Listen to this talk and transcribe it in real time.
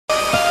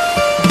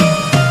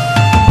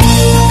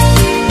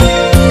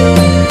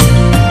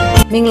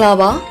မင်္ဂလာ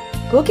ပါ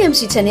Go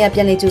Chemistry Channel ပြ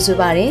န်လည်ကြိုဆို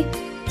ပါရစေ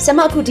။ဆမ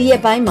အခုဒီရ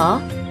က်ပိုင်းမှာ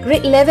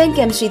Grade 11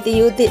 Chemistry သင်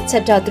ရိုးသစ်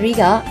Chapter-3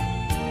 က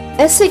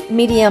acid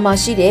medium မှာ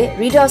ရှိတဲ့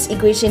redox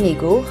equation တွေ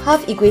ကို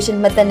half equation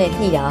method နဲ့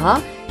ညှိတာဟာ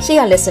ရှေ့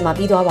က lesson မှာ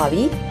ပြီးသွားပါ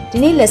ပြီ။ဒီ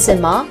နေ့ lesson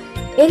မှာ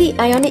အဲ့ဒီ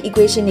ionic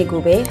equation တွေ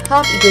ကိုပဲ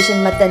half equation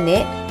method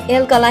နဲ့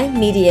alkaline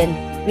medium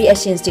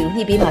reactions တွေကို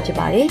ညှိပေးမှာဖြစ်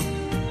ပါတယ်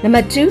။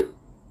 Number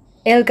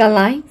 2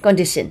 alkaline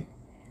condition.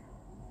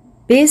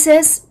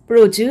 Bases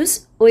produce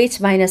OH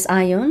minus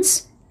ions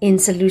in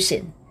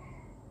solution.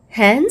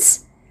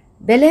 Hence,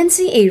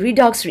 balancing a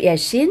redox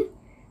reaction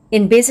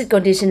in basic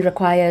condition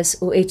requires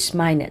OH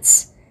minus.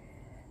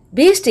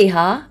 Base တွေ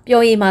ဟာ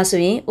ပြောရည်မှာ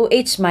ဆိုရင်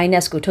OH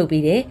minus ကိုထုတ်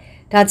ပြီးတယ်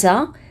။ဒါကြော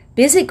င့်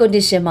basic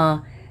condition မှာ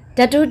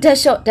ဓာတ်တိုးဓာတ်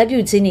လျှော့ဓာတ်ပြု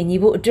ခြင်းတွေညီ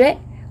ဖို့အတွက်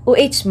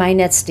OH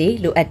minus တွေ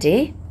လိုအပ်တ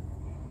ယ်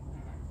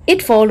။ It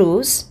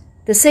follows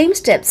the same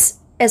steps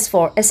as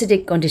for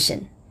acidic condition.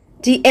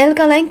 ဒီ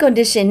alkaline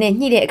condition နဲ့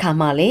ညှိတဲ့အခါ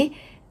မှာလေ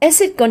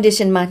acid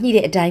condition မှာညှိ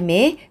တဲ့အတိုင်း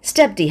ပဲ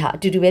step တွေဟာအ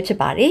တူတူပဲဖြစ်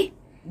ပါတယ်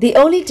။ The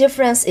only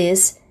difference is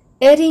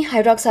adding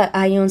hydroxide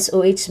ions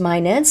OH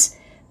minus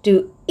to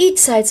each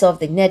sides of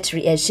the net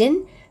reaction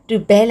to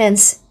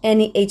balance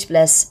any H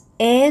plus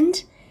and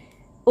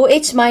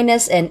OH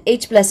minus and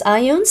H plus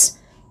ions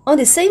on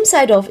the same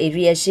side of a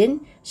reaction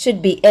should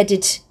be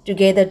added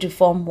together to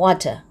form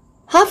water.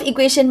 Half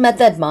equation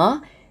method မှာ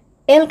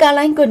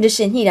alkaline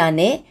condition ညှိတာ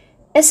နဲ့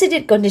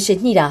acidic condition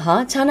ညှိတာဟာ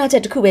ခြားနားချ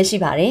က်တစ်ခုပဲရှိ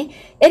ပါတယ်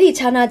။အဲ့ဒီ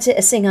ခြားနားချက်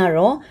အဆင့်က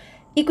တော့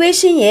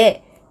equation ရဲ့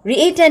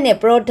reactant နဲ့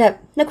product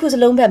နှစ်ခုစ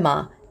လုံးဘက်မှာ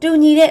တူ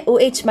ညီတဲ့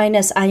OH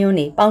minus ion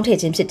တွေပေါင်းထည့်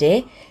ခြင်းဖြစ်တယ်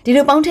။ဒီ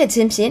လိုပေါင်းထည့်ခြ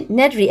င်းဖြင့်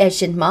net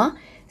reaction မှာ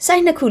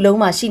site နှစ်ခုလုံး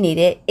မှာရှိနေ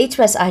တဲ့ H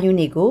plus ion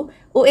တွေကို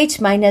OH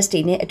minus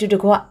တွေနဲ့အတူတ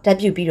ကွဓာတ်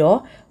ပြုပြီးတော့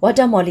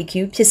water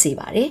molecule ဖြစ်စေ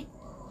ပါတယ်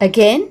။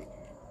 Again,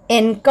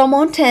 and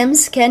common terms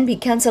can be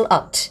cancelled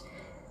out.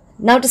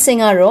 နောက်တစ်ဆင့်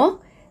ကတော့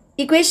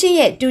equation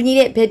ရဲ့တူညီ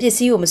တဲ့ဘယ်ပစ္စ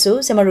ည်းကိုမဆို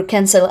ကျွန်တော်တို့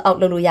cancel out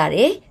လုပ်လို့ရတ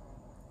ယ်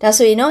။ဒါ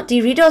ဆိုရင်တော့ဒီ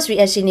redox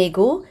reaction တွေ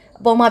ကို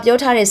အပေါ်မှာပြော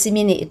ထားတဲ့စီးမြ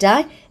င်တွေအတို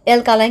င်း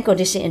alkaline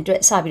condition အတွက်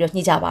စပြီးတော့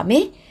ညှိကြပါမ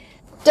ယ်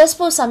။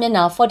 Textbook စာမျက်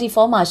နှာ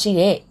44မှာရှိ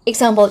တဲ့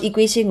example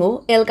equation ကို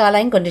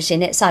alkaline condition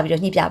နဲ့စပြီး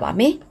တော့ညှိပြပါ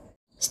မယ်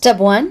။ Step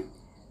 1.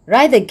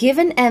 Write the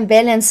given and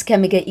balanced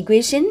chemical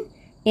equation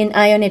in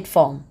ionic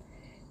form.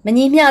 မ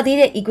ညီမျှသေး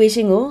တဲ့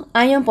equation ကို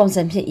ion ပုံ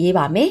စံဖြင့်ရေး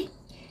ပါမယ်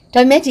။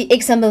ဒါပေမဲ့ဒီ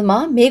example မှာ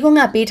မေးခွန်း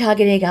ကပေးထား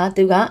ကြတဲ့က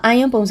သူက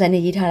ion ပုံစံ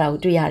နဲ့ရေးထားတာ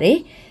ကိုတွေ့ရတယ်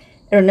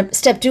။အဲ့တော့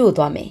step 2 ကို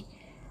သွားမယ်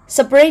။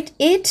 Separate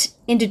it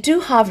into two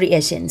half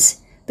reactions.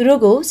 သူတို့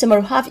ကိုကျွန်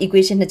တော် half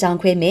equation နှစ်ကြောင်း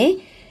ခွဲမယ်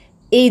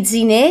။ Ag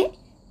နဲ့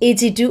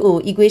Ag2O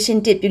equation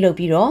 1ပြုလုပ်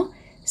ပြီးတော့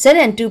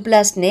Zn2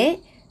 plus နဲ့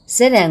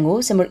Zn ကို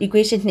ကျွန်တော်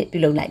equation 2ပြု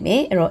လုပ်လိုက်မ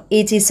ယ်။အဲ့တော့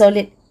Ag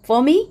solid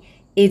forming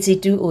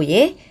Ag2O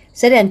ရဲ့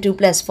Zn2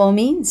 plus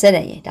forming Zn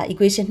ရဲ့ဒါ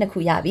equation နှစ်ခု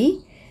ရပြီ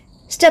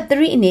။ Step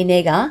 3 အနေ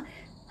နဲ့က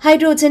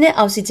hydrogen နဲ့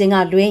oxygen က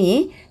လွဲရ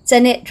င်ကျ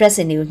န်တဲ့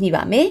dressin တွေကိုညှိ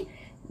ပါမယ်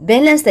။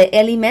 Balance the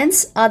elements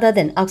other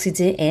than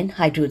oxygen and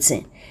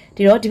hydrogen.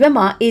 ဒီတော့ဒီဘက်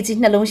မှာ Ag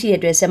နှလုံးရှိတဲ့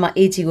အတွက်ဆက်မှာ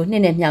Ag ကို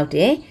2နဲ့မြောက်တ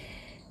ယ်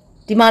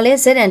။ဒီမှာလဲ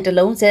Zn တစ်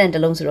လုံး Zn တ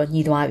စ်လုံးဆိုတော့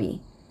ညီသွားပြီ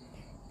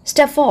။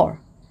 Step 4.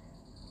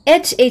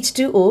 Add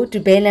H2O to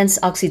balance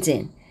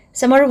oxygen.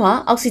 ဆမတို့ဟာ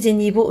oxygen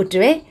ညီဖို့အ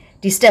တွက်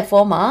ဒီ step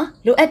 4မှာ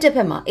လိုအပ်တဲ့ဘ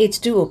က်မှာ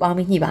H2O ပေါင်း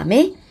ပြီးညှိပါမ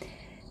ယ်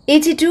။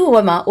 Ag2O ဘ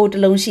က်မှာ O တ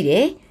စ်လုံးရှိတ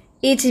ယ်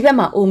။ Ag ဘက်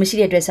မှာ O မရှိ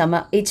တဲ့အတွက်ဆမ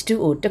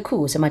H2O တစ်ခု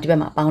ကိုဆမဒီဘက်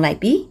မှာပေါင်းလိုက်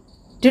ပြီ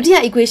။ဒုတိယ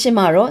equation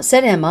မှာတော့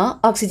Zn မှာ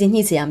oxygen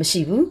ညှိစရာမ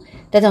ရှိဘူး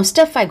။ဒါကြောင့်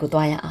step 5ကို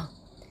သွားရအောင်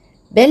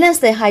။ Balance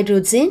the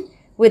hydrogen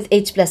with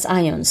H plus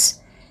ions.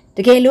 တ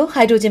ကယ်လို့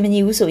hydrogen မညီ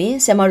ဘူးဆိုရင်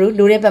ဆမတို့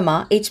လိုတဲ့ဘက်မှာ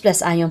H plus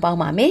ion ပေါင်း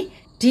ပါမယ်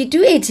။ဒီ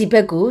 2Ag ဘ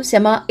က်ကိုဆ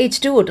မ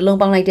H2O တစ်လုံး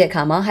ပေါင်းလိုက်တဲ့အ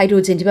ခါမှာ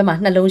hydrogen ဒီဘက်မှာ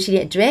2လုံးရှိ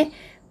တဲ့အတွက်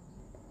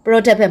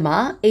product ဘက်မှာ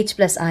H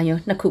plus ion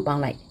နှစ်ခုပေါ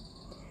င်းလိုက်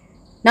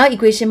။ Now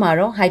equation မှာ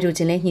တော့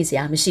hydrogen လည်းညှိစ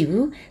ရာမရှိ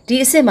ဘူး။ဒီ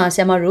အဆင့်မှာဆ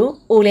မတို့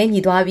O လည်း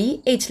ညီသွားပြီ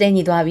H လည်း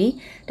ညီသွားပြီ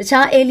။တ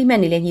ခြား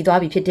element တွေလည်းညီသွား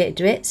ပြီဖြစ်တဲ့အ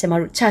တွက်ဆမ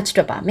တို့ charge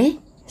တွက်ပါမယ်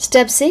။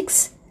 Step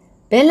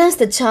 6. Balance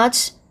the charge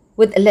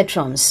with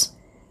electrons.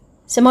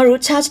 ဆမတို့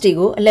charge တွေ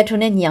ကို electron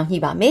နဲ့ညီအောင်ညှိ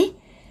ပါမယ်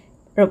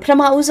။အဲ့တော့ပထ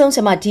မဦးဆုံးဆ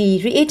မဒီ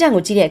reactant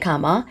ကိုကြည့်တဲ့အခါ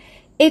မှာ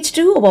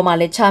H2O ပေါ်မှာ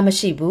လည်း charge မ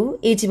ရှိဘူး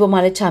Ag ပေါ်မှာ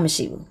လည်း charge မ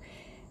ရှိဘူး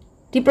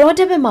။ဒီ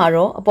product ဘက်မှာ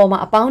တော့အပေါ်မှာ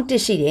အပေါင်း1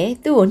ရှိတယ်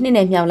။သူ့ကို2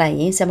နဲ့မြောက်လိုက်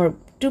ရင်ဆမတို့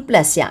2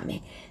 plus ရမယ်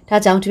။ဒါ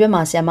ကြောင့်ဒီဘက်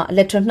မှာဆမ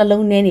electron နှ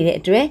လုံးနည်းနေတဲ့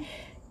အတွက်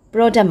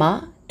product မှာ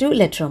2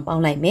 electron ပေါ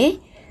င်းလိုက်မယ်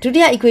။ဒု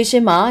တိယ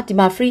equation မှာဒီ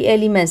မှာ free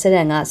element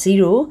Zn က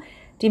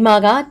0ဒီမှာ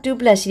က2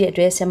 plus ရှိတဲ့အ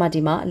တွက်ဆမ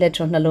ဒီမှာ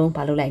electron နှလုံး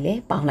ဘာလုပ်လိုက်လဲ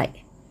ပေါင်းလိုက်တ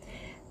ယ်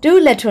။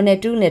2 electron နဲ့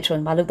2 electron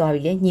ဘာလုပ်သွား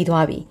ပြီလဲညီ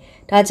သွားပြီ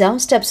။ဒါကြောင့်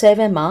step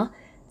 7 မှာ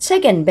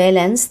check and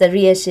balance the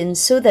reaction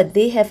so that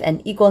they have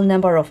an equal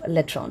number of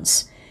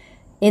electrons.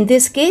 In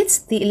this case,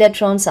 the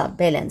electrons are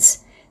balanced.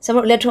 ဆမ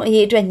တို့ electron အ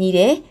ရေးအတွက်ညီတ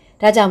ယ်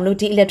။ဒါကြောင့်မလို့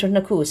ဒီ electron နှ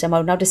စ်ခုကိုဆမ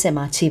တို့နောက်တစ်ဆင့်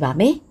မှာခြေပါ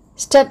မယ်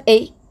။ Step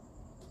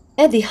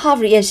 8. At the half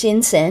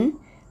reactions and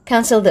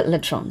cancel the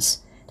electrons.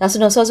 ဒါဆို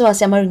တော့စောစော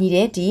ဆမတို့ညီတ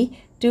ယ်ဒီ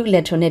2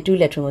 electron နဲ့2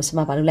 electron ကိုဆမ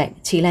ဘာလုပ်လိုက်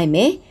ခြေလိုက်မ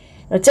ယ်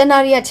။ကျန်တာ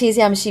တွေကခြေစ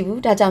ရာမရှိဘူး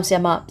။ဒါကြောင့်ဆ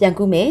မပြန်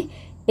ကူးမယ်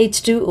။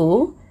 H2O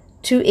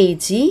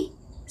 2Ag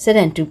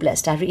Zn2 plus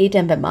ဒါ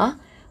reactant ဘက်မှာ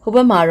ဟိုဘ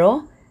က်မှာတော့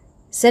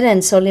Zn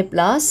solid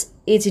plus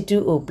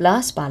Ag2O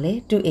plus ပါလေ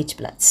 2H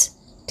plus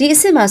ဒီအ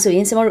ဆင့်မှာဆိုရ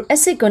င်ကျမတို့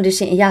acid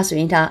condition အရာဆို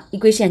ရင်ဒါ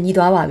equation ညီ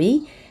သွားပါပြီ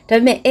ဒါ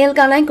ပေမဲ့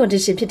alkaline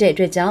condition ဖြစ်တဲ့အ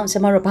တွက်ကြောင့်ကျ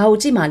မတို့ဘာကို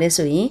ကြည့်မှာလဲ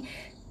ဆိုရင်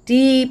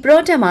ဒီ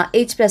product မှာ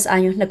H+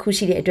 ion နှစ်ခု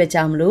ရှိတဲ့အတွက်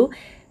ကြောင့်မလို့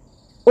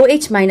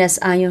OH-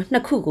 ion နှ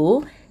စ်ခုကို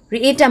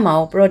reactant မှာ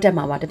ရော product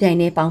မှာပါတစ်ပြိုင်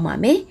တည်းပေါင်းပါ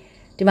မယ်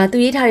ဒီမှာသူ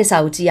ရေးထားတဲ့စာ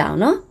ကိုကြည့်ရအောင်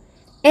နော်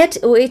add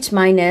OH-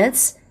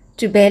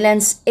 to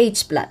balance H+.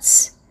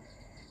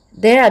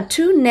 There are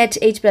 2 net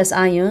H+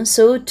 ions,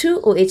 so 2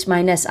 OH-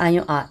 ions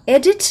are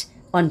added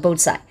on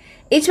both sides.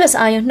 H+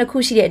 ion နှစ်ခု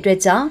ရှိတဲ့အတွက်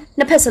ကြောင့်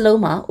နှစ်ဖက်စလုံး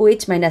မှာ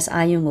OH-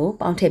 ion ကို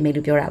ပေါင်းထည့်မယ်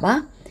လို့ပြောတာပါ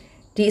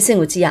ဒီအဆင့်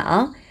ကိုကြည့်ရ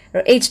အောင်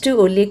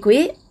H2O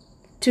liquid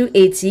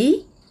 2Ag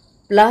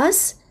plus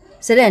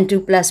Zn2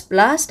 plus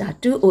ဒါ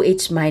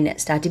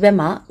 2OH- ဒါဒီဘက်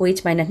မှာ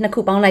OH- နှစ်ခု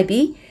ပေါင်းလိုက်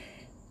ပြီး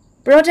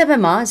product ဘ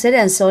က်မှာ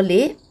Zn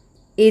solid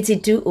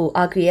Ag2O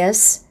aqueous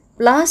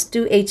plus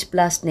 2H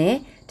plus နဲ့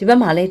ဒီဘက်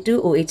မှာလည်း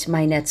 2OH-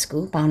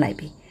 ကိုပေါင်းလိုက်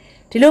ပြီ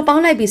ဒီလိုပေါ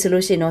င်းလိုက်ပြီဆို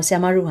လို့ရှိရင်တော့ဆရာ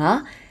မတို့ဟာ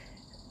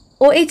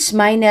OH-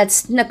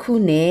 နှစ်ခု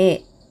နဲ့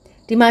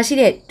ဒီမှာရှိ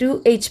တဲ့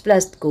 2H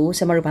plus ကိုဆ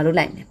ရာမတို့ဘာလုပ်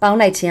လိုက်မလဲပေါင်း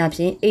လိုက်ခြင်းအပြ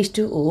င်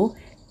H2O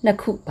နှစ်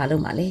ခုဘာလု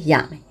ပ်မှာလဲရ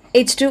မယ်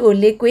H2O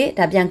liquid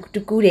ဒါပြန်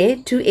ကူးတယ်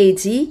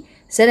 2Ag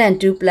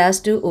Zn2 plus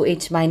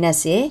 2OH-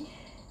 ရဲ့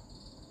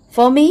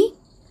forming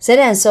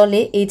Zn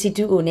solid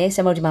Ag2O နဲ့ဆ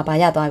ရာမတို့ဒီမှာဘာ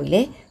ရသွားပြီ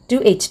လဲ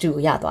 2H2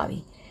 ကိုရသွားပြီ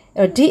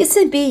အဲ့တော့ဒီအဆ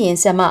င့်ပြီးရင်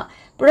ဆရာမ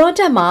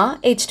product မှာ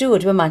H2O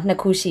ဒီဘက်မှာနှစ်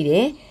ခုရှိတ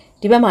ယ်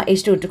ဒီဘက်မှာ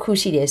H2O တစ်ခု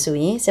ရှိတယ်ဆို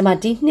ရင်ဆရာမ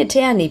ဒီနှစ်ထဲ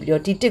ကနေပြီး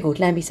တော့ဒီတစ်ကို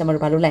လှမ်းပြီးဆရာမ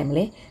တို့ဘာလုပ်လိုက်မ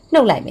လဲ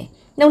နှုတ်လိုက်မယ်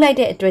နှုတ်လိုက်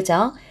တဲ့အတွက်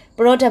ကြောင့်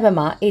product ဘက်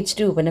မှာ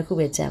H2O ဘယ်နှခု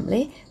ပဲကျန်မ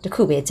လဲတစ်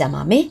ခုပဲကျန်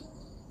ပါမယ်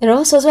အဲ့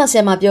တော့စောစောဆ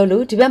ရာမပြော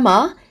လို့ဒီဘက်မှာ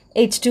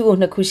H2O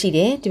နှစ်ခုရှိတ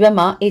ယ်ဒီဘက်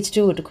မှာ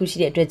H2O တစ်ခုရှိ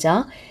တဲ့အတွက်ကြော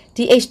င့်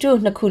ဒီ H2O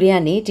နှစ်ခုတည်းက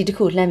နေဒီတစ်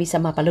ခုလှမ်းပြီးဆရာ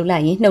မဘာလုပ်လို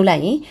က်ရင်နှုတ်လို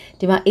က်ရင်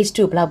ဒီမှာ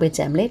H2O ဘယ်လောက်ပဲ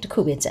ကျန်မလဲတစ်ခု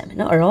ပဲကျန်မယ်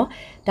เนาะအဲ့တော့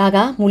ဒါက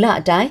မူလ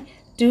အတိုင်း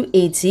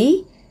 2Ag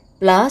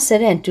plus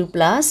Zn2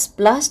 plus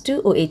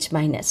 2OH-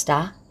 ဒါ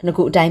င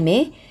ခုအတိုင်းပဲ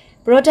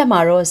product မှာ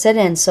တော့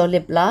Zn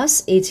solid plus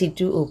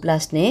Ag2O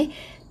plus နဲ့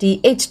ဒီ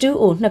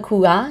H2O နှစ်ခု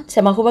ကဆ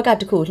ရာမဟိုဘက်က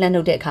တစ်ခုလှမ်း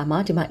နှုတ်တဲ့အခါမှာ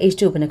ဒီမှာ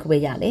H2O ဘယ်နှခုပဲ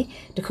ရလဲ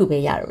တစ်ခုပဲ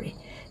ရတော့တယ်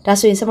ဒါ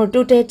ဆိုရင်ဆရာမ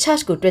total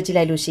charge ကိုတွက်ကြည့်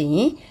လိုက်လို့ရှိရ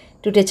င်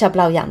total charge ဘယ်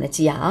လောက်ရမလဲကြ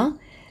ည့်ရအောင်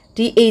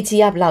ဒီ Ag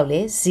ကဘယ်လောက်လဲ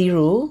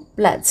0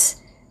 plus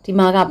ဒီ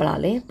မှာကဘယ်လော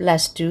က်လဲ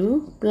plus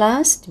 2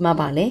 plus ဒီမှာ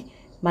ပါလဲ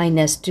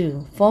minus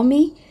 2 for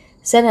me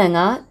Zn က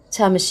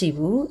charge မရှိ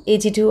ဘူး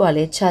Ag2 ကလ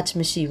ည်း charge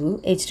မရှိဘူး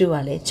H2 က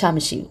လည်း charge မ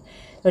ရှိဘူး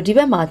အဲ့တော့ဒီဘ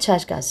က်မှာ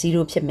charge က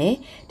0ဖြစ်မယ်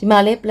ဒီမှာ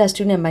လည်း plus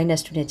 2နဲ့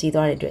minus 2နဲ့ကြီး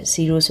သွားတဲ့အတွက်0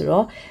ဆို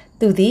တော့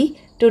သူဒီ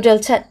total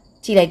charge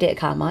ကြည့်လိုက်တဲ့အ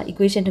ခါမှာ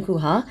equation တစ်ခု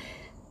ဟာ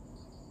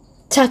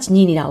charge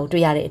ညီနေတာကို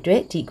တွေ့ရတဲ့အတွ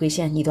က်ဒီ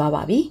equation ညီသွား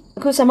ပါပြီအ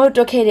ခုဆရာမတို့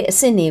တွက်ခဲ့တဲ့အ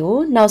ဆင့်တွေကို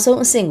နောက်ဆုံး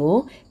အဆင့်ကို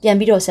ပြန်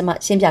ပြီးတော့ဆရာမ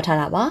ရှင်းပြထား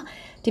တာပါ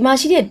ဒီမှာ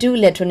ရှိတဲ့ 2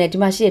 electron နဲ့ဒီ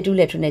မှာရှိတဲ့2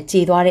 electron နဲ့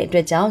ကျေသွားတဲ့အတွ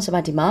က်ကြောင့်ဆရာမ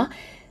ဒီမှာ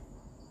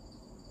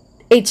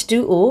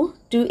H2O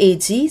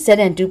 2Ag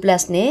Zn2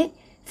 plus နဲ့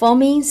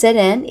forming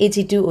Zn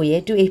Ag2O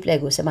ရဲ့ 2H plus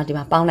ကိုဆရာမဒီ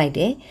မှာပေါင်းလိုက်တ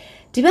ယ်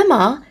ဒီဘက်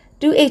မှာ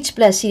 2H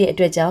plus ရှိတဲ့အ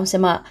တွက်ကြောင့်ဆရာ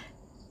မ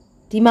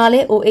ဒီမှာလဲ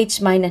OH-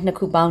 နှစ်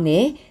ခုပေါင်းတ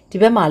ယ်ဒီ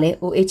ဘက်မှာလဲ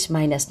OH-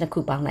 နှစ်ခု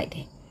ပေါင်းလိုက်တ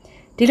ယ်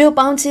ဒီလို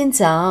ပေါင်းခြင်း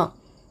ကြောင့်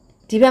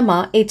ဒီဘက်မှာ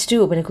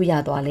H2O ဘယ်နှခုရ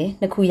သွားလဲ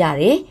နှစ်ခုရ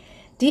တယ်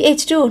ဒီ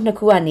H2O နှစ်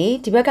ခုကနေ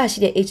ဒီဘက်ကရှိ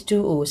တဲ့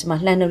H2O ကိုဆရာမ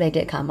လှမ်းနှုတ်လိုက်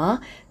တဲ့အခါမှာ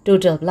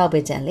total ဘယ်လောက်ပဲ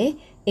ကျန်လဲ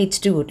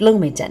H2 ကိုတစ်လုံး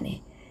ပဲကျန်တယ်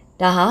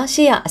ဒါဟာ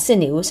ရှေ့ရအဆင့်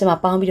တွေကိုဆရာမ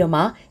ပေါင်းပြီးတော့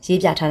မှရေး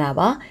ပြထားတာ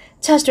ပါ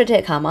charge တွက်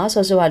တဲ့အခါမှာ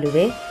စောစောကလို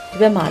ပဲဒီ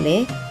ဘက်မှာလ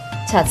ည်း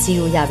charge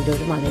 0ရပြီးတော့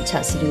ဒီမှာလည်း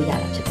charge 0ရ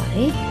တာဖြစ်ပါတ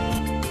ယ်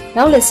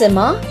Now listen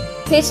မှာ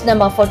page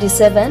number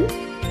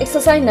 47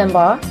 exercise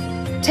number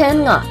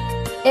 10 က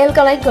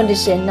alkaline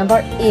condition number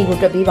A ကို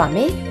တွက်ပေးပါမ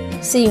ယ်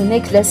See you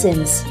next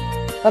lessons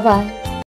bye bye